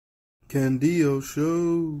Candio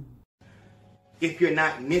Show. If you're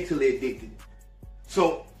not mentally addicted.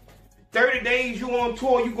 So 30 days you on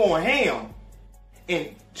tour, you going ham.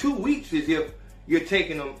 And 2 weeks is if you're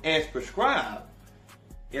taking them as prescribed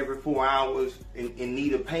every 4 hours in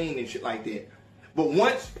need of pain and shit like that. But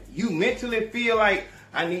once you mentally feel like,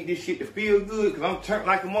 I need this shit to feel good, because I'm turned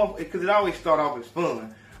like a motherfucker, because it always start off as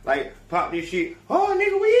fun. Like, pop this shit, oh,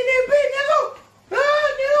 nigga, we in that bitch, nigga.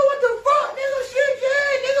 Ah, nigga, what the fuck, nigga, shit,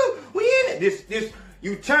 yeah, nigga, we in it. This,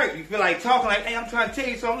 you turn, you feel like talking like, hey, I'm trying to tell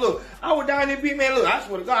you something. Look, I was down in that bitch, man, look, I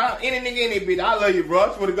swear to God, any nigga in that bitch, I love you,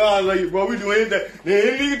 bro. I swear to God, I love you, bro. We do anything. Now,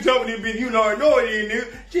 any nigga tell me this bitch, you already know it is,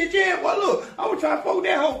 nigga. Shit, yeah, boy, look, I was trying to fuck with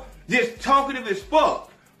that hoe. Just talkative as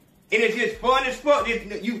fuck. And it's just fun as fuck.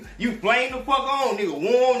 You flame the fuck on, nigga,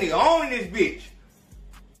 warm, nigga, on this bitch.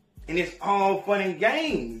 And it's all fun and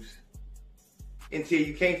games until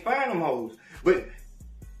you can't find them hoes. But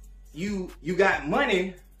you got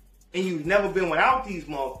money and you've never been without these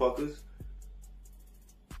motherfuckers.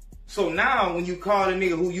 So now when you call a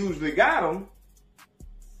nigga who usually got them,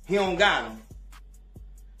 he don't got them.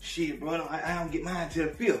 Shit, bro, I don't get mine till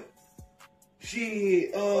the 5th.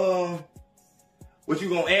 Shit, what you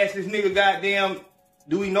gonna ask this nigga goddamn,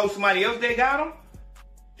 do we know somebody else that got him?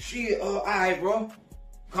 Shit, alright, bro.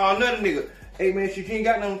 Call another nigga. Hey, man, shit, you ain't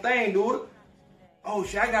got no thing, dude. Oh,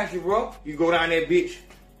 shit, I got you, bro. You go down that bitch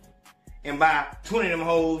and buy 20 of them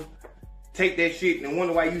hoes, take that shit, and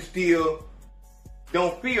wonder why you still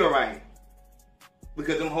don't feel right.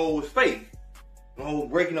 Because them hoes fake. Them hoes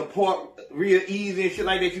breaking apart real easy and shit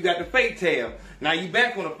like that. You got the fake tab. Now you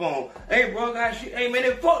back on the phone. Hey, bro, got shit. Hey, man,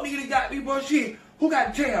 that fuck nigga that got me, bro, shit. Who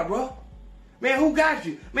got the tab, bro? Man, who got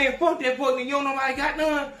you? Man, fuck that fuck nigga. You don't know I got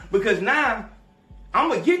none. Because now, I'm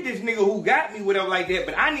going to get this nigga who got me, whatever like that,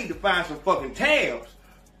 but I need to find some fucking tabs.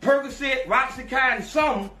 Percocet, Roxicod, and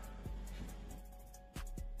something.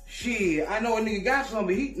 Shit, I know a nigga got some,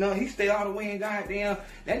 but he stay all the way in goddamn,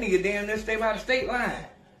 that nigga damn near stay by the state line.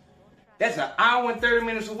 That's an hour and 30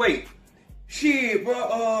 minutes away. Shit,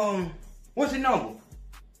 bro, what's his number?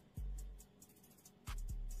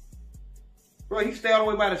 Bro, he stay all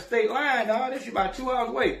the way by the state line, dog. That shit about 2 hours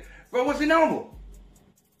away. Bro, what's his number?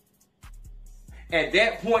 At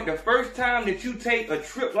that point, the first time that you take a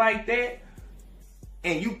trip like that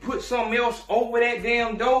and you put something else over that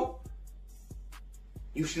damn dope,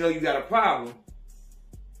 you should know you got a problem.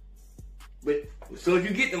 But as soon as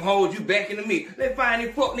you get them hoes, you back into me. Let's find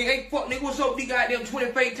this fuck nigga. Hey, fuck nigga, what's up? These goddamn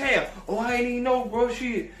 20 fake tabs. Oh, I ain't even know, bro.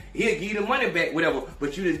 Shit. He'll give you the money back, whatever.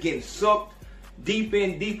 But you just getting sucked deep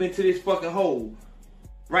into this fucking hole.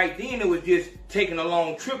 Right then, it was just taking a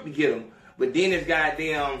long trip to get them. But then it's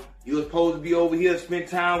goddamn, you was supposed to be over here, spend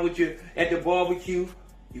time with you at the barbecue.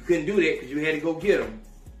 You couldn't do that because you had to go get them.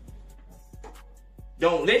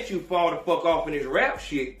 Don't let you fall the fuck off in this rap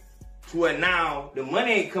shit to where now the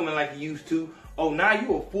money ain't coming like you used to. Oh, now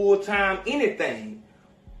you a full-time anything.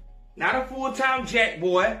 Not a full-time jack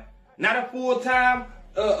boy. Not a full-time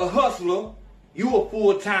a hustler. You a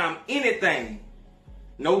full-time anything.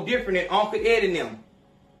 No different than Uncle Ed and them.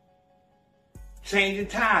 Changing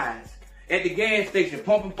tires. At the gas station,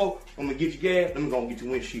 pumping folk. I'm gonna get you gas, let me go get you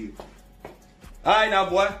windshield. Alright now,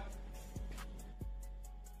 boy.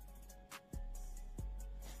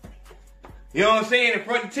 You know what I'm saying? In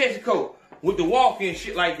front of Texaco with the walk-in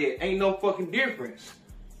shit like that. Ain't no fucking difference.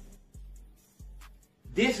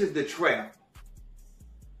 This is the trap.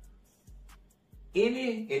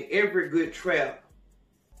 Any and every good trap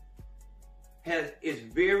is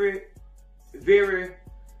very, very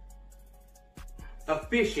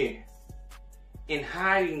efficient in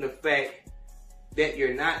hiding the fact that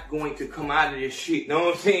you're not going to come out of this shit. You know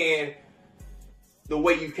what I'm saying? The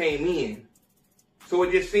way you came in. So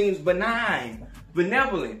it just seems benign,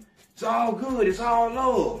 benevolent. It's all good. It's all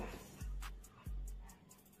love.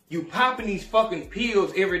 You popping these fucking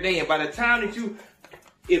pills every day, and by the time that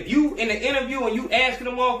if you in the interview and you asking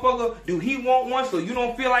the motherfucker, do he want one so you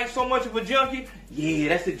don't feel like so much of a junkie? Yeah,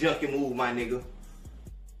 that's a junkie move, my nigga.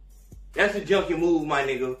 That's a junkie move, my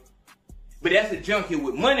nigga. But that's a junkie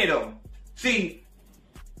with money, though. See,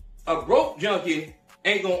 a broke junkie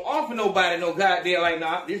ain't gonna offer nobody no goddamn like,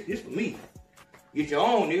 nah, this for me. Get your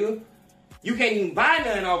own, nigga. You can't even buy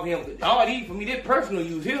nothing off him. All these for me, this personal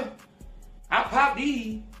use here. I pop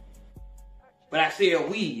these, but I sell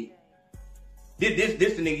weed. This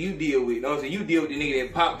the nigga you deal with. You know what I'm saying? You deal with the nigga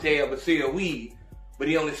that pop tab but sell weed, but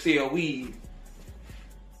he only sell weed.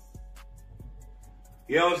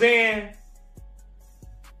 You know what I'm saying?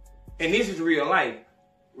 And this is real life.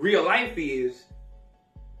 Real life is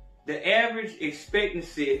the average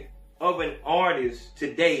expectancy of an artist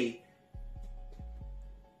today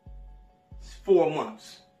is 4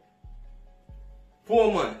 months.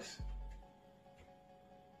 4 months.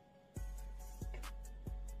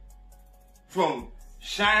 From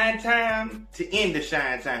shine time to end of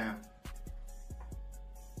shine time.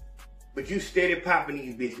 But you steady popping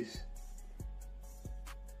these bitches.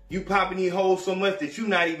 You popping these hoes so much that you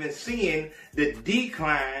not even seeing the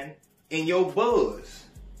decline in your buzz.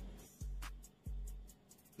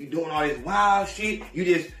 You doing all this wild shit. You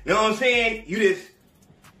just, you know what I'm saying? You just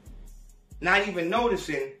not even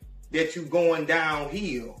noticing that you going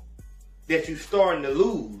downhill. That you starting to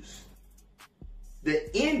lose.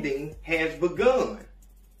 The ending has begun.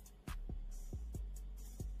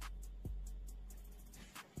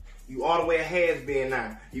 You all the way a has-been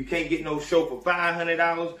now. You can't get no show for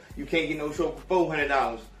 $500. You can't get no show for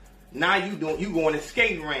 $400. Now you going to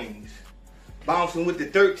skating rings. Bouncing with the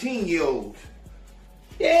 13-year-olds.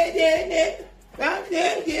 Yeah.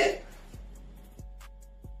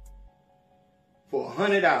 For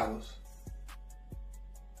 $100.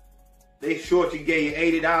 They short you, gave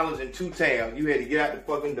you $80 and 2 tabs. You had to get out the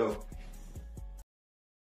fucking door.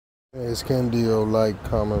 Hey, it's Candio. Like,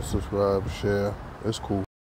 comment, subscribe, share. It's cool.